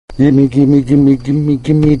Gimme, gimme, gimme, gimme,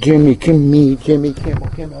 gimme, Jimmy, gimme, Jimmy, Kimmel,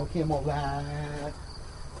 Kimmel, Kimmel, live.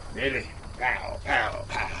 Ready? Pow, pow,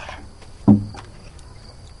 pow.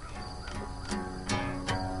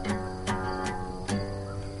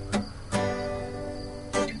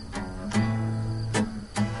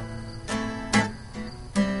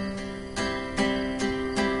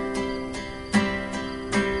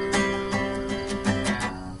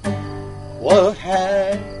 What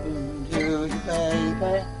happened to you,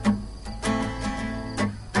 baby?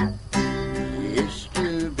 Used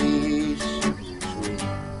to be so sweet.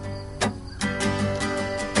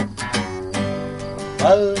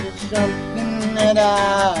 Was it something that I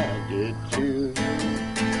did to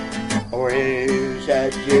you? Or is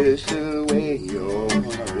that just the way you're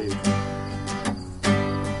gonna be?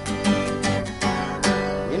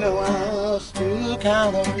 You know, I still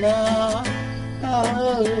kind of love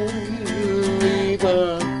you,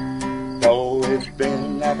 even though it's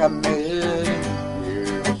been like a million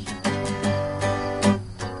years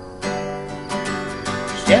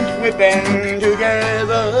since we've been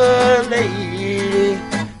together, lady.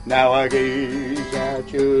 Now I gaze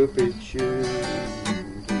at your picture.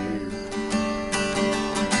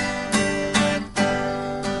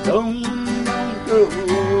 Don't go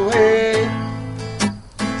away.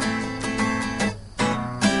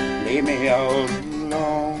 Leave me all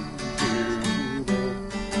alone today.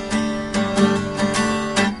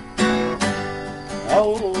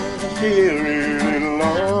 Oh, I still really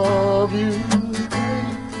love you,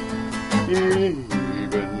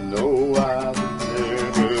 even though I've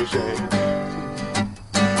never said.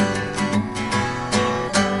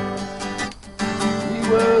 We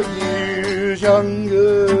were years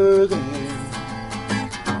younger then.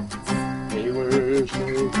 They were so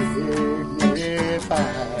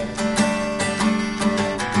dignified.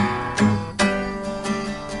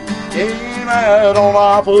 Came out on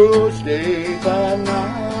my first date that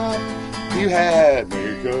night. You had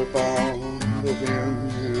makeup on, but then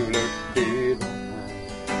you looked divine.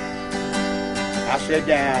 I said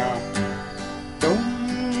down,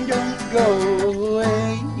 don't go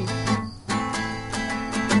away.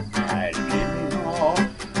 I leave me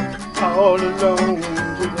all alone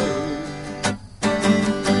today.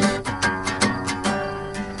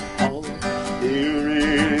 Oh, I still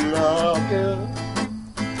really love you.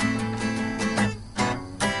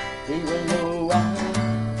 Even though I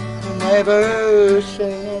never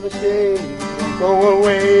say, don't go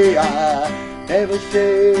away. I never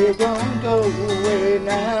say, don't go away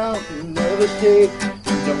now. Never say,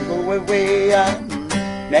 don't go away. I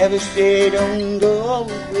never say, don't go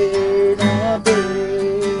away now,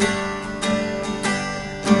 babe.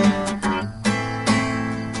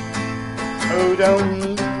 Oh,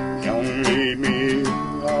 don't leave me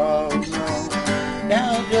alone.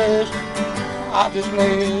 Now I just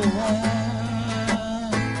lay around.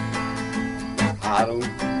 I don't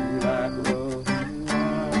like love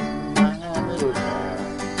my little town.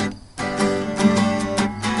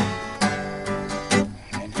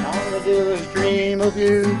 And all I do is dream of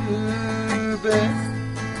you, babe.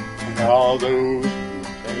 And all those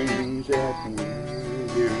things that we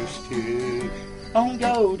used to. Don't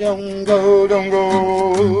go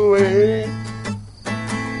away.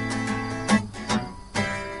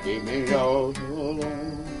 Give me all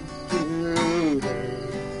alone today.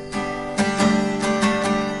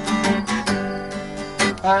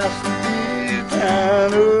 I still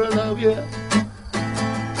kinda love you,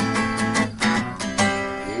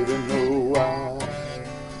 even though I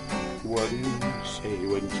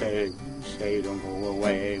wouldn't say, don't go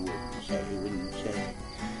away, wouldn't say,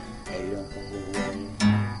 don't go away.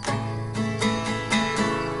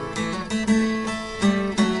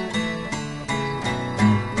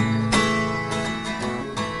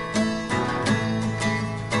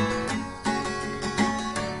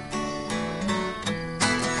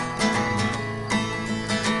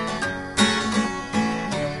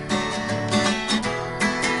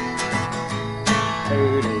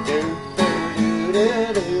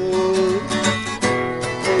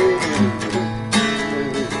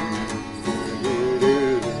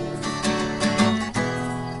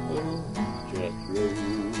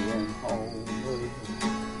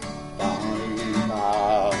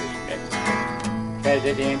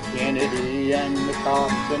 President Kennedy and the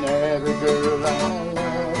cops and every girl I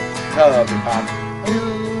love the cops.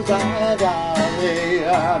 Ooh, die,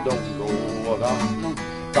 I don't know what I'm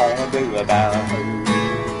gonna do about her.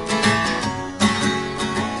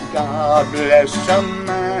 God bless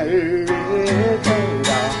somebody, God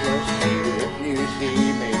bless you if you see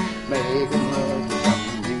me making love to some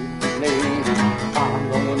new lady. I'm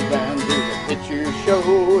going down to the picture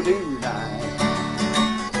show tonight.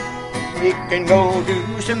 We can go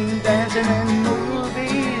do some dancing and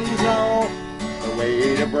movies all the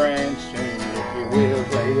way to Branson. If you will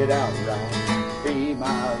play it out right, be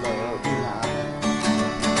my love tonight.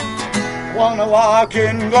 Wanna walk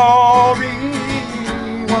in glory,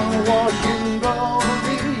 wanna wash in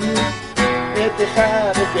glory. It's a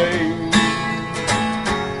Saturday.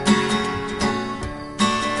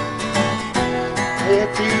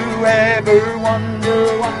 If you ever wonder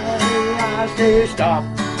why I say stop,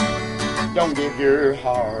 don't give your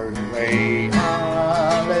heart away.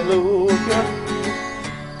 Hallelujah,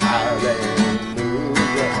 hallelujah,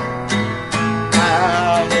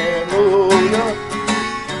 hallelujah.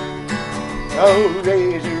 Oh,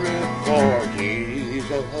 raise your roof for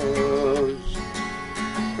Jesus.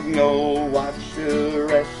 No, watch the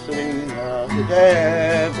wrestling of the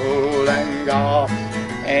devil and God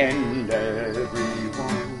and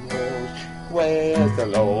everyone else with the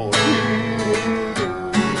Lord.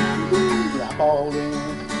 I'm all in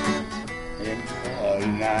the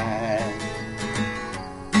night.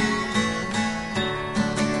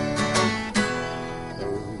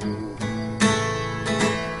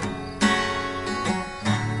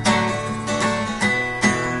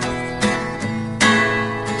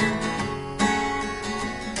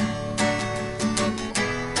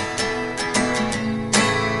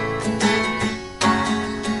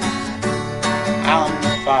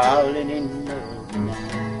 I'm falling in love tonight.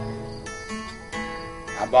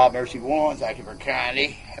 I'm Bob Mercy One. Thank you for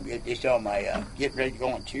kindly. I'm getting this on my getting ready to go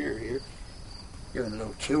on tour here. Doing a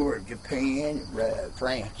little tour of Japan,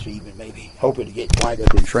 France even maybe. Hoping to get wind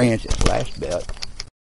up in France this last bit.